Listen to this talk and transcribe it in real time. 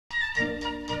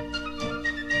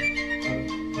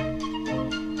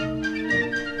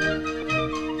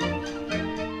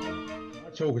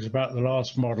about the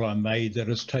last model I made that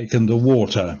has taken the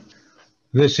water.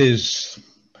 This is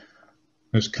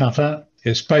this cutter.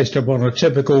 It's based upon a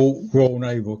typical Royal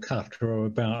Naval cutter of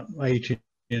about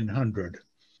 1800.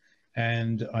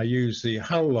 And I use the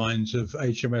hull lines of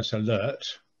HMS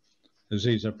Alert, as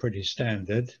these are pretty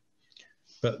standard.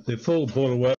 But the full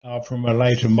bulwark are from a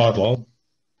later model,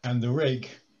 and the rig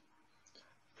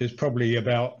is probably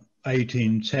about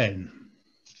 1810.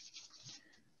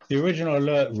 The original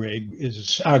Alert rig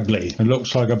is ugly. It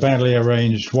looks like a badly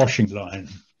arranged washing line.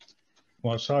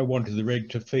 Whilst I wanted the rig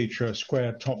to feature a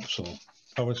square topsail,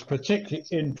 I was particularly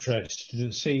interested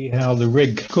to see how the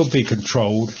rig could be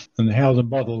controlled and how the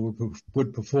model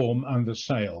would perform under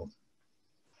sail.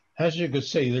 As you can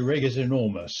see, the rig is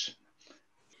enormous,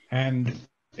 and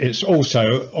it's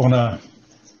also on a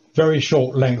very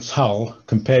short length hull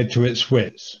compared to its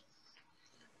width.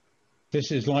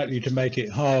 This is likely to make it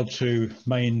hard to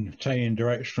maintain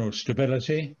directional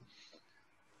stability,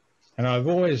 and I've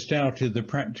always doubted the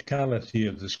practicality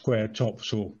of the square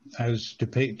topsail as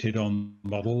depicted on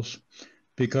models,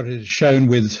 because it's shown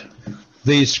with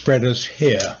these spreaders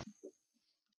here.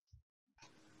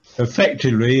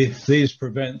 Effectively, these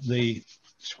prevent the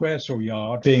square sail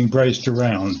yard being braced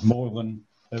around more than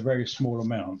a very small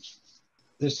amount.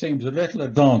 This seems a little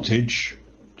advantage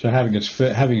to having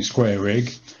a square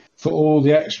rig for all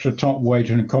the extra top weight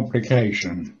and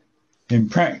complication. In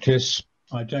practice,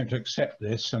 I don't accept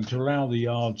this, and to allow the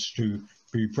yards to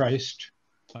be braced,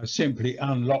 I simply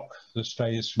unlock the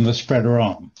stays from the spreader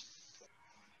arm.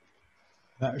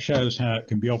 That shows how it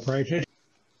can be operated.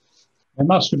 There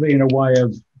must have been a way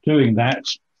of doing that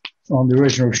on the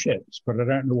original ships, but I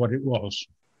don't know what it was.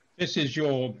 This is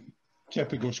your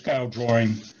typical scale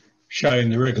drawing showing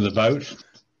the rig of the boat.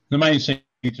 The main thing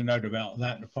to note about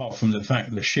that, apart from the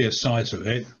fact the sheer size of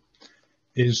it,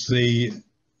 is the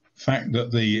fact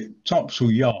that the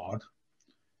topsail yard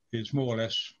is more or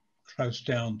less close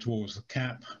down towards the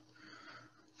cap,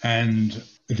 and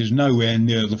it is nowhere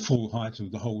near the full height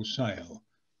of the whole sail.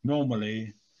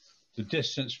 Normally, the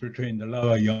distance between the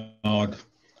lower yard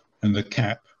and the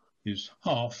cap is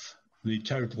half the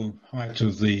total height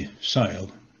of the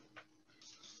sail.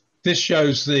 This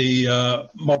shows the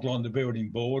model on the building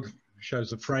board. It shows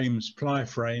the frames, ply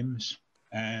frames,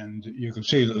 and you can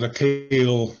see that the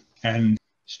keel and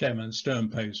stem and stern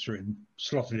posts are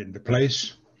slotted into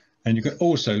place. And you can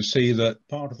also see that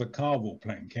part of the carvel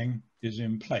planking is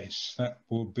in place. That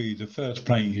will be the first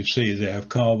plank you see there of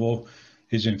carvel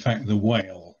is in fact the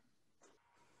whale.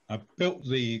 I built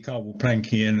the carvel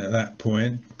planking in at that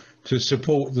point to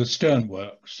support the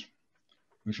sternworks,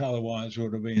 which otherwise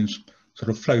would have been sort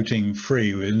of floating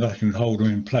free with nothing to hold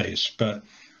them in place, but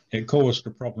it caused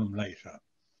a problem later.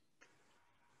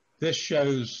 This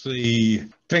shows the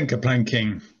clinker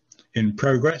planking in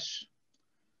progress.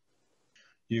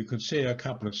 You can see a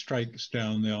couple of strakes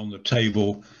down there on the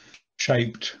table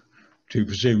shaped to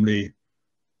presumably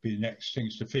be the next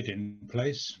things to fit in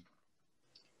place.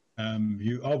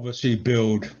 You obviously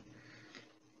build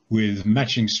with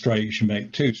matching strakes. You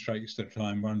make 2 strakes at a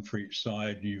time, one for each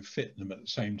side, and you fit them at the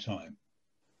same time.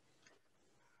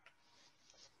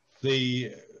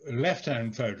 The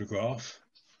left-hand photograph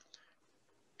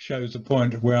shows the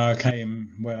point where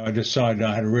I decided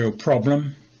I had a real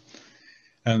problem.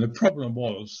 And the problem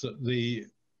was that the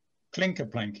clinker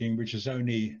planking, which is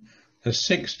only a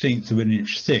 1/16 of an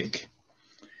inch thick,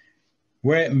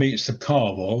 where it meets the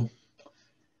carvel,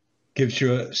 gives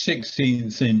you a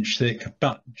 1/16 inch thick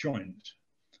butt joint.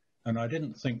 And I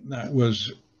didn't think that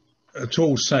was at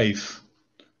all safe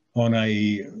on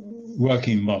a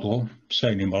working model,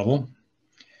 sailing model.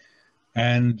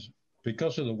 And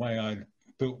because of the way I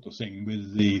built the thing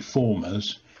with the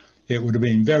formers, it would have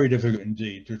been very difficult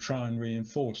indeed to try and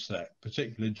reinforce that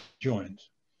particular joint.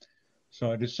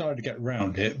 So I decided to get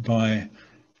around it by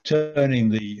turning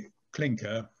the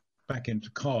clinker back into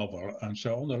carvel. And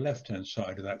so on the left-hand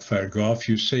side of that photograph,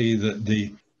 you see that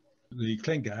the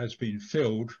clinker has been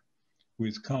filled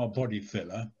with car body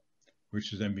filler,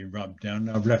 which has then been rubbed down.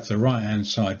 I've left the right-hand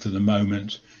side for the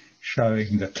moment,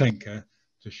 showing the clinker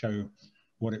to show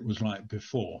what it was like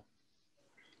before.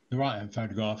 The right-hand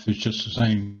photograph is just the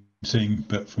same thing,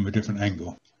 but from a different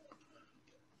angle.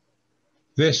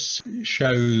 This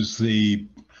shows the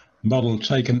model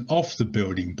taken off the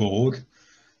building board.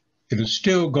 It has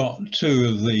still got 2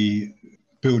 of the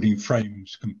building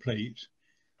frames complete.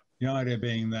 The idea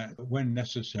being that when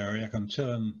necessary, I can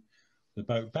turn the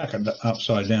boat back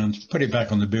upside down, put it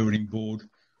back on the building board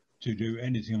to do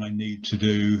anything I need to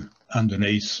do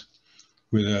underneath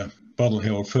with a bottle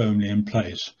hill firmly in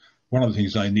place. One of the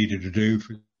things I needed to do,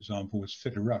 for example, was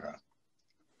fit a rudder.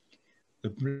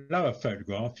 The lower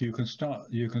photograph, you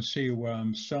can see where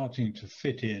I'm starting to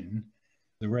fit in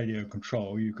the radio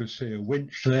control. You can see a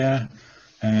winch there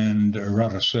and a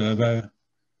rudder servo.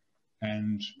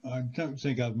 And I don't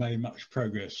think I've made much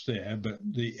progress there, but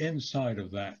the inside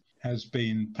of that has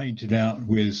been painted out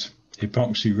with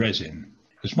epoxy resin.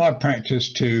 It's my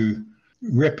practice to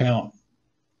rip out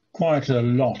quite a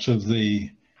lot of the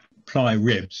ply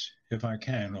ribs, if I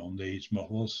can, on these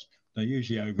models. They're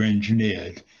usually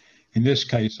over-engineered. In this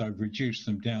case, I've reduced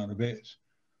them down a bit,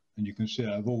 and you can see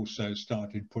I've also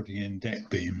started putting in deck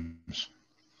beams.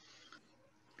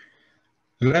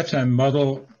 The left-hand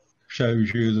model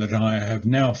shows you that I have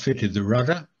now fitted the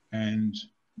rudder, and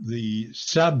the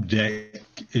sub-deck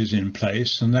is in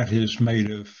place, and that is made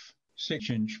of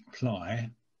 6-inch ply,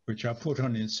 which I put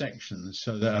on in sections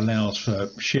so that allows for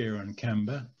shear and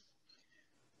camber.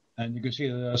 And you can see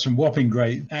there are some whopping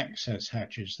great access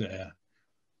hatches there.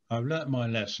 I've learnt my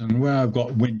lesson. Where I've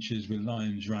got winches with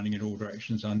lines running in all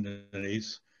directions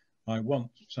underneath, I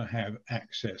want to have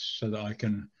access so that I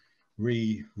can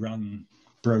rerun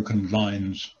broken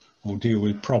lines or deal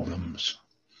with problems.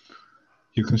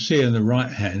 You can see in the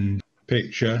right-hand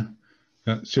picture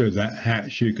that through that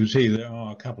hatch, you can see there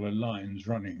are a couple of lines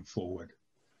running forward.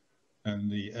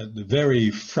 And at the very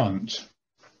front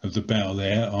of the bow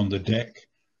there on the deck,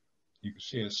 you can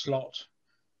see a slot,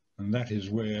 and that is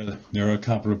where there are a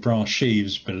couple of brass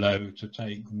sheaves below to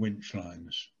take winch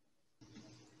lines.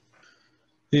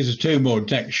 These are two more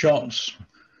deck shots.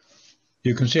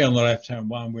 You can see on the left-hand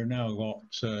one, we've now got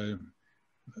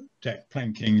deck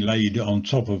planking laid on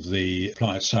top of the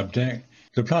ply subdeck.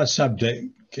 The ply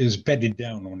subdeck is bedded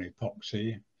down on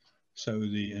epoxy, so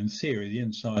in theory, the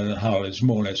inside of the hull is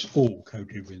more or less all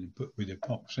coated with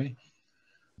epoxy.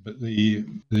 But the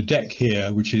deck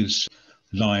here, which is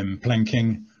lime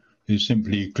planking, is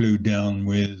simply glued down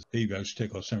with Evo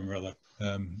stick or some other,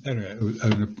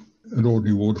 an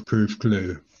ordinary waterproof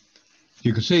glue.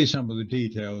 You can see some of the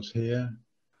details here.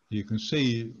 You can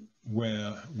see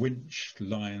where winch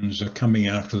lines are coming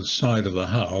out of the side of the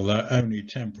hull. They're only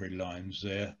temporary lines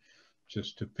there,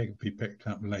 just to be picked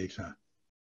up later.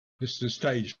 This is a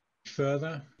stage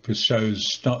further, which shows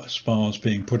spars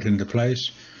being put into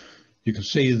place. You can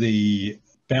see the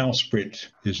bowsprit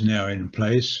is now in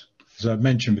place. As I've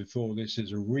mentioned before, this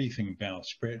is a reefing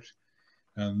bowsprit,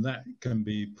 and that can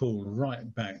be pulled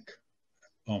right back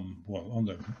on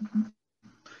the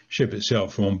ship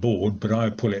itself or on board, but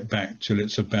I pull it back till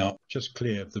it's about just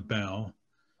clear of the bow,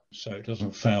 so it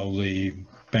doesn't foul the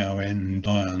bow end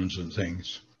irons and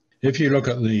things. If you look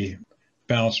at the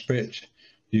bowsprit,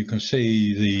 you can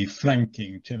see the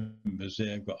flanking timbers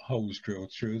there have got holes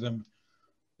drilled through them.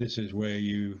 This is where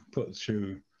you put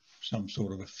through some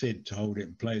sort of a fid to hold it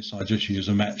in place. I just use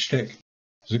a matchstick.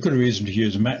 There's a good reason to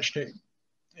use a matchstick.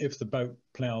 If the boat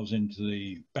ploughs into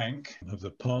the bank of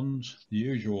the pond, the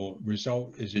usual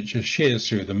result is it just shears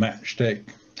through the matchstick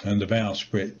and the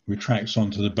bowsprit retracts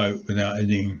onto the boat without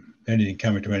anything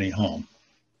coming to any harm.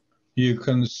 You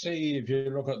can see, if you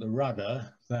look at the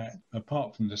rudder, that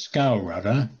apart from the scale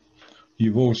rudder,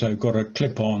 you've also got a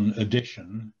clip-on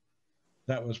addition.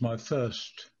 That was my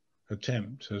first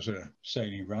attempt as a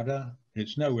sailing rudder.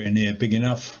 It's nowhere near big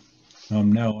enough.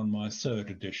 I'm now on my third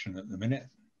edition at the minute.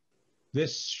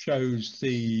 This shows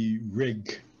the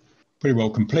rig pretty well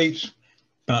complete,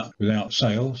 but without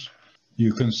sails.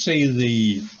 You can see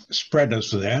the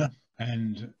spreaders there,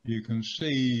 and you can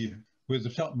see with the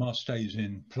topmast stays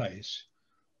in place,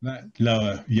 that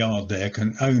lower yard there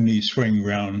can only swing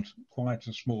round quite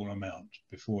a small amount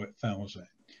before it fouls it.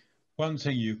 One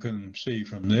thing you can see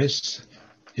from this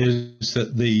is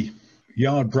that the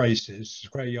yard braces,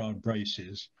 square yard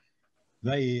braces,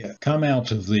 they come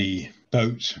out of the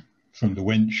boat from the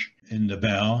winch in the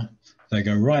bow. They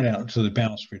go right out to the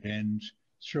bowsprit end,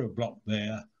 through a block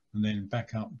there, and then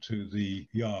back up to the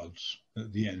yards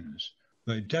at the ends.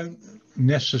 They don't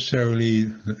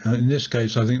necessarily, in this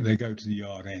case, I think they go to the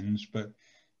yard ends, but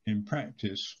in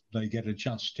practice, they get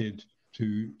adjusted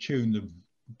to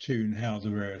tune how the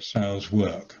various sails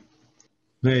work.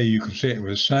 There you can see it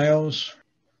with sails.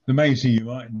 The main thing you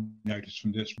might notice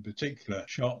from this particular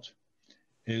shot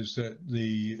is that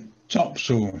the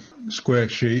topsail square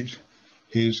sheet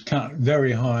is cut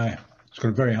very high. It's got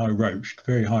a very high roach,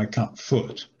 very high cut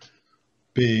foot,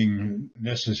 being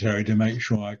necessary to make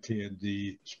sure I cleared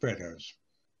the spreaders.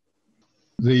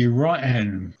 The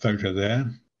right-hand photo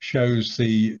there shows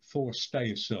the fore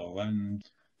staysail, and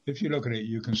if you look at it,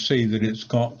 you can see that it's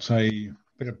got a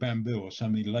bit of bamboo or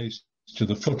something laced to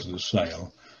the foot of the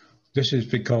sail. This is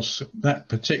because that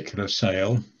particular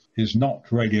sail is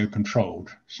not radio controlled.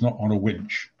 It's not on a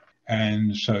winch,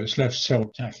 and so it's left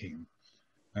self-tacking.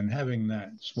 and having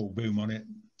that small boom on it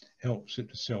helps it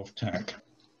to self-tack.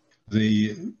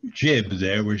 The jib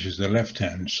there, which is the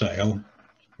left-hand sail,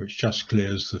 which just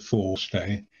clears the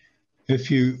forestay,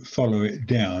 if you follow it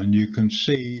down, you can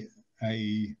see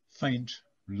a faint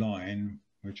line,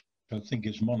 which I think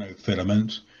is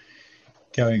monofilament,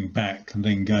 going back and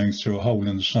then going through a hole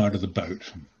in the side of the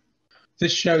boat.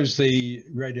 This shows the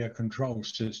radio control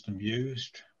system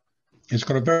used. It's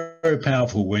got a very, very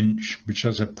powerful winch, which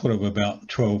has a pull of about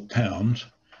 12 pounds.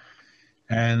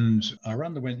 And I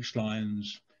run the winch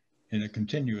lines in a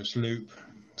continuous loop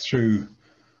through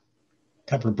a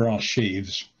couple of brass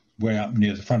sheaves way up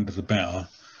near the front of the bow.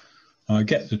 I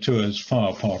get the two as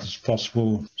far apart as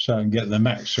possible so I can get the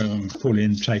maximum pull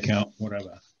in, take out,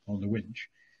 whatever, on the winch.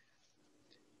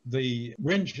 The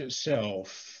winch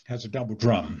itself has a double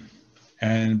drum,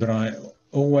 but I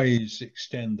always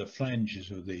extend the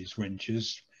flanges of these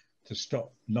winches to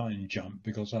stop line jump,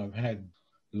 because I've had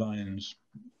lines,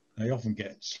 they often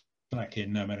get slack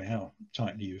in no matter how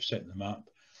tightly you set them up.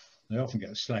 They often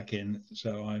get slack in,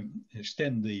 so I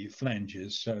extend the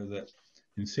flanges so that,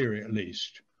 in theory at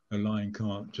least, a line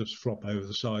can't just flop over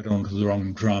the side onto the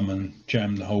wrong drum and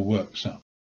jam the whole works up.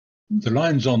 The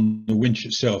lines on the winch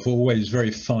itself are always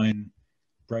very fine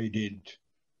braided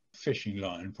fishing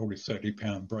line, probably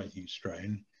 30-pound breaking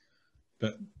strain.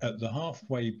 But at the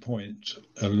halfway point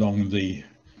along the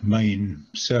main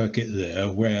circuit there,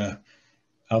 where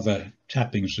other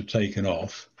tappings are taken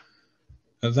off,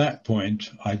 at that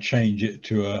point I change it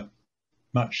to a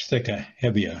much thicker,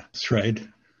 heavier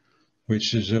thread,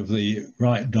 which is of the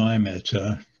right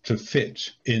diameter to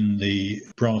fit in the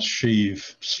brass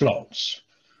sheave slots.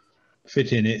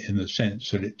 Fit in it in the sense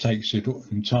that it takes it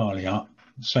entirely up,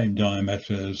 same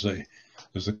diameter as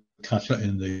the cutter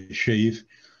in the sheave,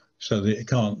 so that it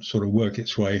can't sort of work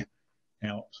its way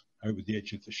out over the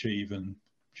edge of the sheave and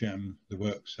jam the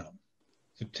works up.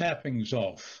 The tappings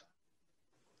off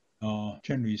are,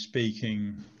 generally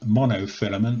speaking,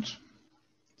 monofilament,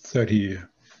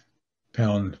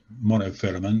 30-pound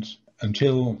monofilament,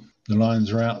 until the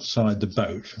lines are outside the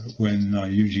boat, when I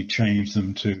usually change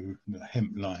them to the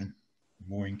hemp line,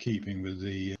 more in keeping with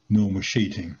the normal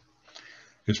sheeting.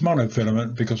 It's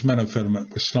monofilament because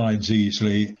monofilament slides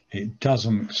easily. It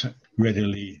doesn't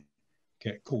readily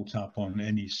get caught up on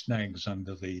any snags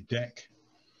under the deck,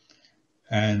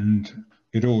 and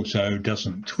it also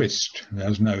doesn't twist.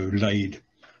 There's no laid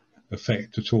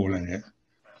effect at all in it.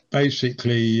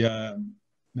 Basically,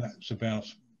 that's about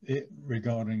it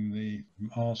regarding the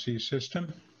RC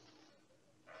system.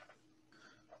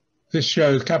 This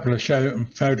shows a couple of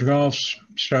photographs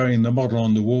showing the model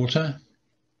on the water.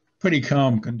 Pretty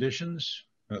calm conditions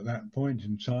at that point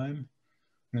in time.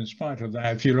 And in spite of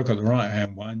that, if you look at the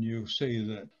right-hand one, you'll see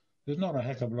that there's not a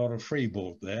heck of a lot of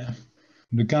freeboard there.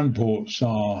 The gun ports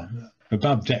are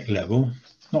above deck level,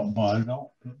 not by a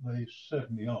lot, but they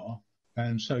certainly are.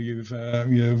 And so you're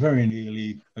very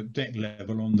nearly at deck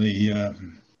level on the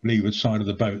leeward side of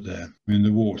the boat there in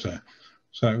the water.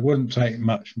 So it wouldn't take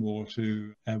much more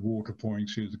to have water pouring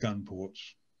through the gun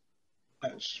ports.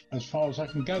 That's as far as I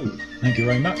can go. Thank you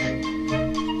very much.